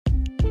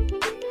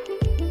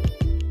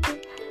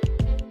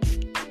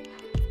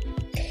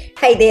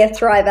Hey there,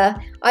 Thriver.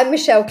 I'm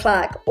Michelle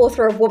Clark,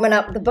 author of Woman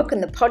Up, the book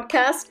and the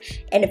podcast.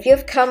 And if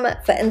you've come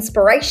for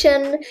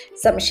inspiration,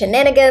 some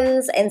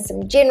shenanigans, and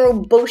some general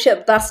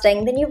bullshit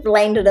busting, then you've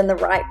landed in the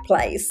right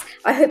place.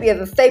 I hope you have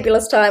a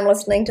fabulous time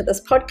listening to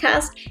this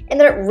podcast and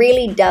that it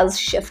really does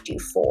shift you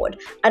forward.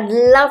 I'd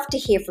love to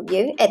hear from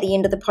you at the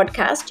end of the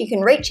podcast. You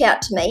can reach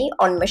out to me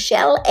on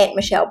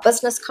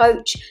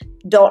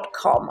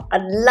michelle@michellebusinesscoach.com.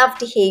 I'd love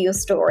to hear your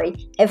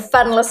story. Have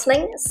fun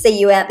listening. See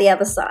you out the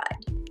other side.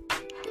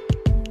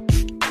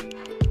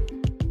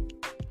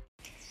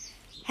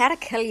 How to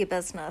kill your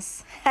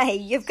business. Hey,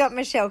 you've got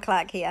Michelle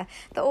Clark here,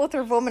 the author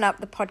of Woman Up,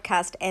 the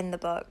podcast and the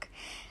book.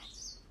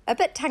 A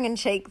bit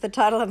tongue-in-cheek, the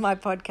title of my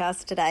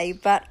podcast today,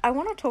 but I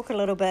want to talk a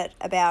little bit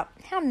about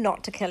how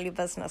not to kill your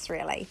business,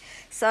 really.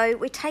 So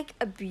we take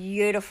a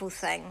beautiful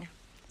thing,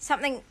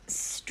 something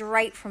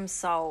straight from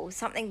soul,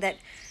 something that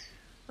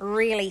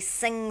really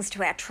sings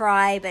to our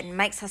tribe and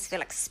makes us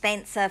feel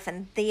expansive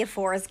and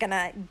therefore is going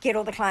to get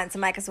all the clients and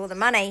make us all the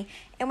money,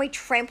 and we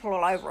trample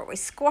all over it. We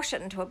squash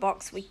it into a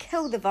box, we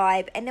kill the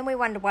vibe, and then we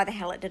wonder why the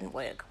hell it didn't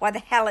work, why the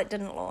hell it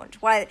didn't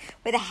launch, where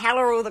the hell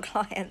are all the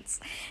clients.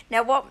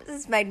 Now, what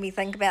has made me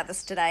think about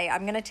this today,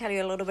 I'm going to tell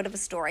you a little bit of a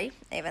story,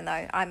 even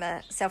though I'm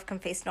a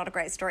self-confessed not a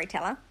great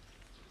storyteller,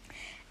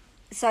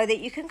 so that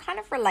you can kind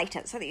of relate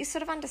it, so that you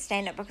sort of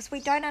understand it, because we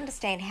don't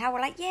understand how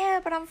we're like, yeah,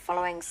 but I'm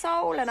following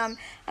soul and I'm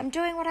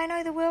doing what I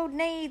know the world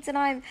needs and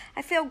I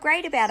feel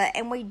great about it,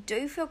 and we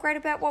do feel great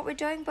about what we're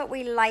doing, but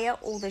we layer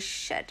all the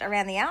shit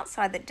around the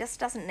outside that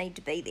just doesn't need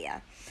to be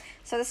there.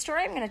 So the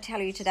story I'm going to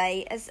tell you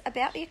today is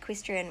about the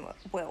equestrian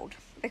world,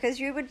 because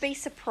you would be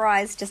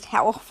surprised just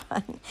how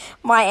often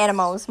my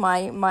animals,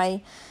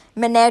 my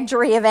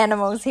menagerie of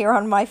animals here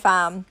on my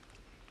farm,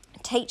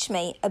 teach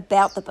me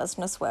about the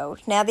business world.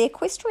 Now, the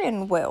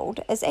equestrian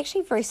world is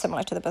actually very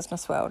similar to the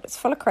business world. It's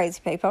full of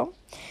crazy people.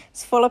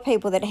 It's full of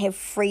people that have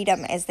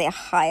freedom as their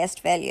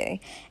highest value.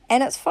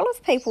 And it's full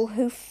of people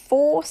who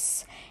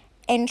force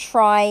and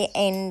try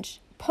and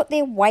put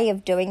their way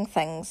of doing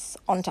things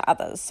onto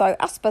others. So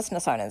us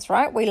business owners,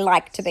 right? We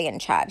like to be in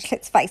charge,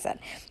 let's face it.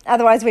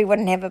 Otherwise, we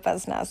wouldn't have a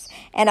business.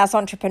 And us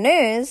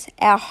entrepreneurs,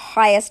 our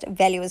highest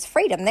value is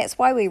freedom. That's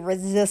why we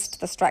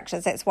resist the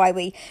structures. That's why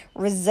we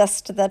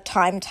resist the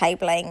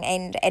timetabling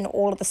and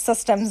all of the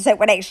systems that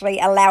would actually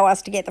allow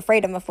us to get the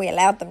freedom if we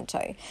allowed them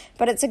to.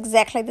 But it's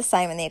exactly the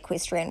same in the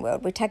equestrian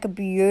world. We take a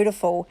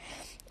beautiful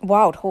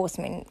wild horse.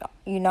 I mean,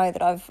 you know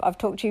that I've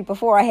talked to you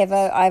before. I have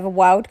a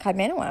wild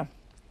Kaimanawa.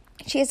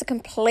 She has a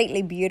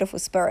completely beautiful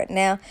spirit.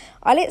 Now,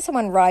 I let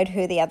someone ride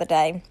her the other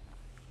day,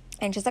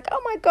 and she's like,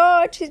 oh my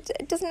God, she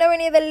doesn't know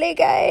any of the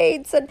leg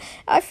aids, and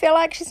I feel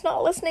like she's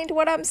not listening to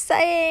what I'm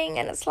saying,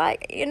 and it's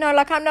like,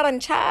 like I'm not in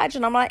charge.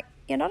 And I'm like,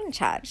 you're not in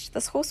charge.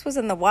 This horse was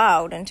in the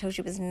wild until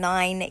she was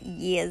 9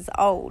 years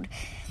old,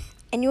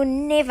 and you're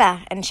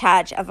never in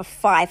charge of a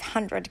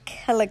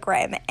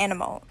 500-kilogram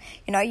animal.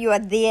 You are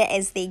there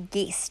as their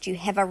guest. You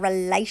have a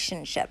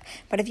relationship.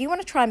 But if you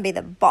want to try and be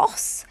the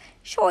boss,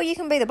 sure, you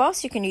can be the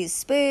boss. You can use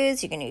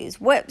spurs, you can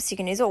use whips, you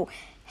can use all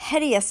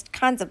hideous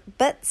kinds of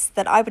bits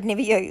that I would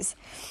never use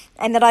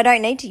and that I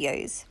don't need to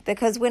use,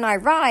 because when I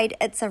ride,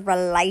 it's a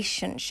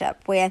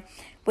relationship where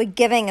we're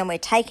giving and we're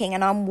taking,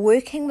 and I'm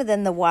working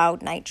within the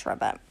wild nature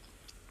of it.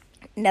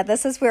 Now,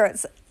 this is where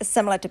it's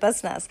similar to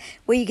business,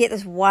 where you get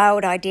this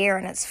wild idea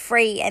and it's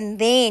free, and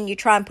then you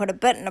try and put a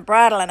bit and a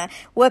bridle and a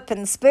whip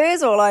and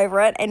spurs all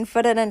over it and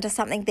fit it into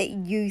something that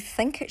you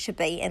think it should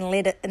be, and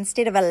let it,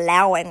 instead of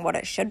allowing what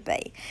it should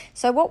be.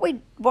 So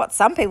what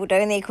some people do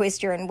in the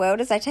equestrian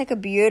world is they take a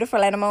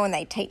beautiful animal and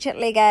they teach it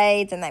leg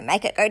aids and they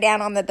make it go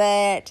down on the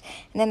bit,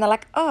 and then they're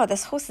like, oh,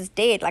 this horse is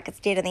dead, like it's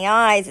dead in the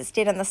eyes, it's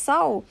dead in the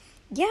soul.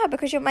 Yeah,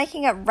 because you're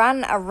making it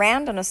run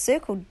around in a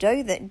circle,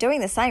 doing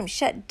the same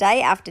shit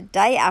day after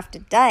day after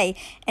day,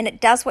 and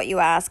it does what you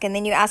ask, and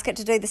then you ask it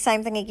to do the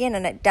same thing again,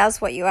 and it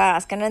does what you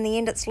ask, and in the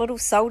end, its little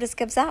soul just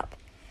gives up.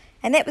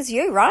 And that was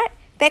you, right?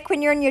 Back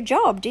when you're in your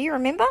job, do you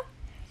remember?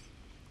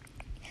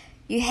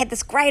 You had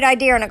this great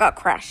idea and it got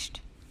crushed,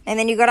 and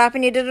then you got up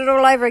and you did it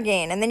all over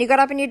again, and then you got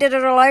up and you did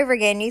it all over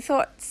again. You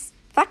thought,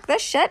 fuck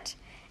this shit,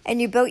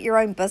 and you built your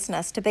own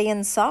business to be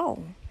in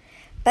soul.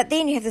 But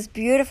then you have this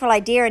beautiful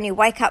idea and you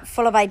wake up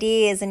full of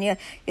ideas and you're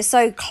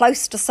so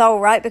close to soul,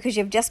 right? Because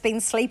you've just been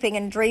sleeping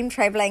and dream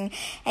traveling.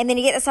 And then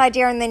you get this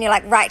idea and then you're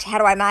like, right, how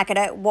do I market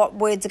it? What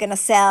words are going to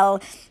sell?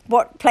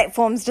 What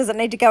platforms does it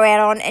need to go out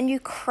on? And you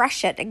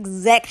crush it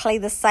exactly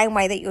the same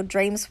way that your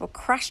dreams were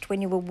crushed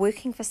when you were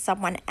working for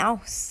someone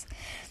else.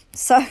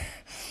 So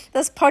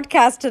this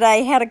podcast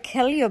today, How to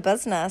Kill Your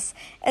Business,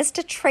 is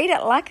to treat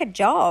it like a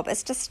job.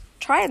 It's just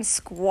try and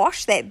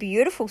squash that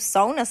beautiful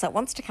soulness that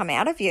wants to come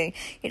out of you.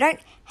 You don't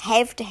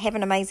have to have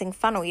an amazing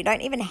funnel. You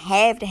don't even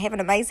have to have an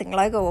amazing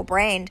logo or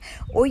brand.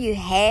 All you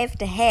have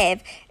to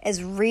have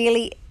is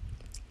really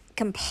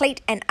complete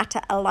and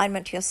utter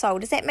alignment to your soul.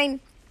 Does that mean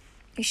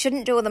You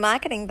shouldn't do all the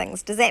marketing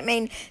things. Does that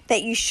mean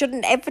that you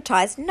shouldn't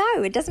advertise?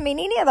 No, it doesn't mean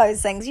any of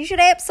those things. You should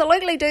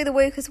absolutely do the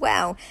work as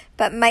well,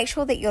 but make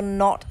sure that you're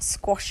not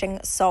squashing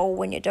soul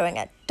when you're doing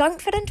it.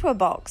 Don't fit into a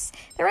box.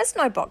 There is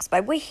no box,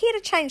 babe. We're here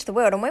to change the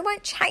world, and we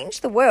won't change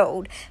the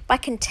world by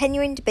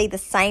continuing to be the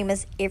same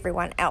as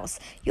everyone else.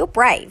 You're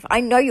brave. I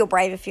know you're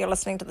brave if you're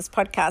listening to this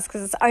podcast,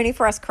 because it's only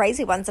for us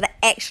crazy ones that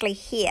are actually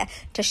here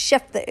to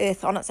shift the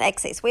earth on its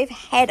axis. We've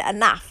had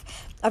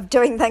enough of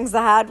doing things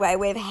the hard way.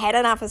 We've had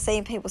enough of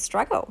seeing people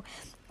struggle.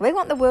 We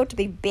want the world to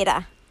be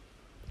better,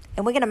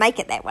 and we're going to make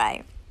it that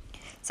way.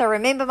 So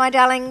remember, my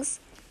darlings,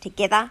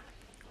 together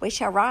we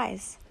shall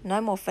rise. No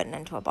more fitting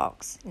into a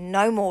box.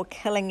 No more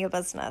killing your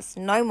business.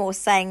 No more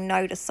saying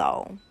no to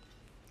soul.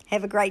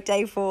 Have a great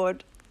day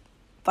forward.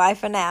 Bye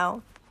for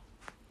now.